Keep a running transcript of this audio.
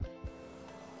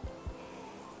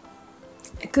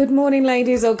Good morning,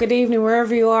 ladies, or good evening,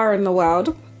 wherever you are in the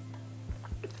world.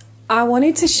 I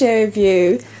wanted to share with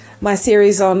you my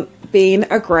series on being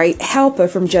a great helper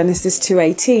from Genesis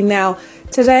 2:18. Now,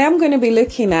 today I'm going to be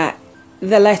looking at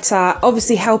the letter,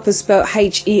 obviously helper spelled Helper.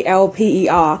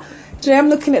 Today I'm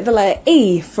looking at the letter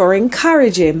E for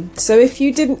encouraging. So if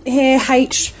you didn't hear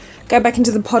H, go back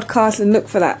into the podcast and look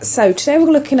for that. So today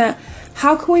we're looking at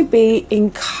how can we be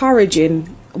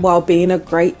encouraging while being a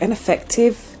great and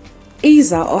effective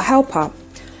easer or helper.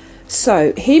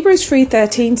 So Hebrews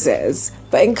 3:13 says,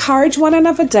 "But encourage one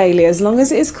another daily as long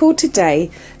as it is called today,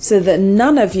 so that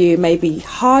none of you may be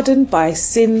hardened by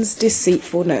sin's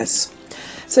deceitfulness."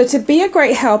 So to be a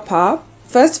great helper,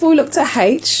 first of all, we looked at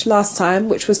H last time,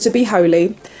 which was to be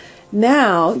holy.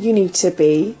 Now you need to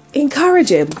be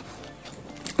encouraging.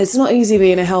 It's not easy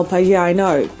being a helper, yeah, I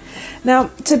know.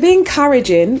 Now, to be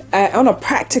encouraging on a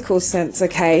practical sense,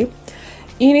 okay,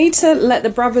 you need to let the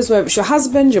brothers, whether it's your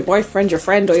husband, your boyfriend, your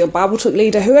friend, or your Bible talk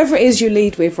leader, whoever it is you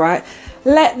lead with, right?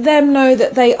 Let them know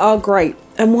that they are great.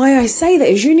 And why I say that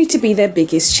is you need to be their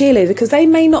biggest cheerleader, because they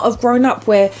may not have grown up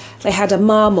where they had a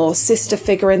mum or sister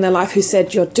figure in their life who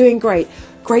said, "You're doing great,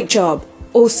 great job,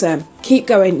 awesome, keep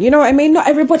going." You know what I mean? Not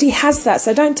everybody has that.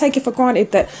 So don't take it for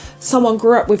granted that someone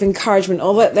grew up with encouragement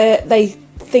or that they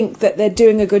think that they're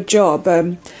doing a good job.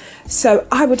 So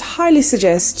I would highly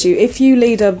suggest you, if you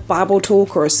lead a Bible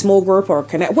talk or a small group or a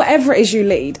connect, whatever it is you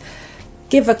lead,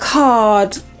 give a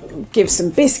card, give some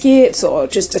biscuits or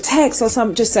just a text or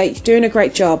something. Just say, "You're doing a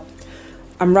great job.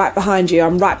 I'm right behind you.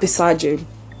 I'm right beside you."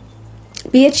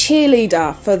 Be a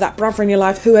cheerleader for that brother in your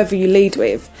life, whoever you lead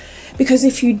with. Because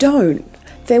if you don't,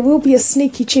 there will be a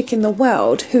sneaky chick in the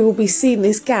world who will be seeing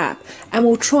this gap and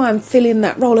will try and fill in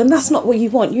that role. And that's not what you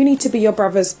want. You need to be your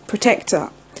brother's protector.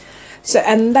 So,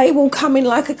 and they will come in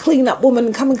like a clean-up woman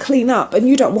and come and clean up, and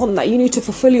you don't want that. You need to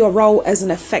fulfill your role as an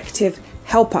effective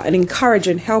helper, an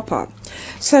encouraging helper.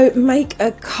 So make a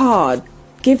card,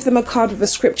 give them a card with a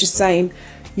scripture saying,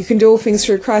 "You can do all things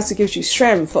through Christ who gives you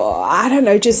strength," or I don't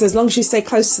know, just as long as you stay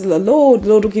close to the Lord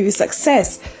will give you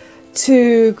success.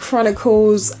 To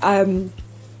Chronicles,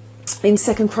 in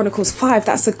 2 Chronicles 5,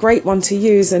 that's a great one to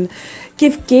use. And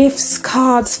give gifts,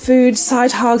 cards, food,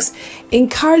 side hugs.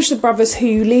 Encourage the brothers who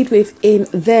you lead with in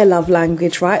their love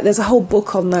language, right? There's a whole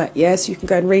book on that, yes, you can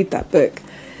go and read that book.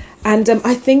 And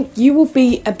I think you will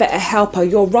be a better helper.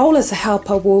 Your role as a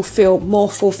helper will feel more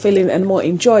fulfilling and more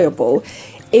enjoyable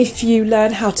if you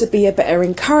learn how to be a better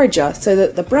encourager, so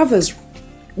that the brother's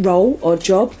role or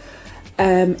job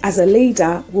as a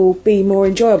leader will be more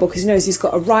enjoyable, because he knows he's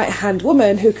got a right-hand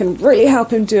woman who can really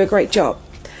help him do a great job.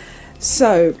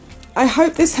 So I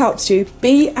hope this helps you.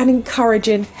 Be an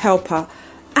encouraging helper.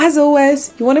 As always,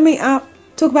 you want to meet up,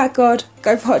 talk about God,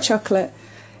 go for hot chocolate,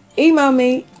 email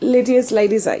me,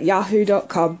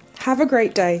 lydiasladies@yahoo.com. Have a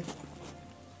great day.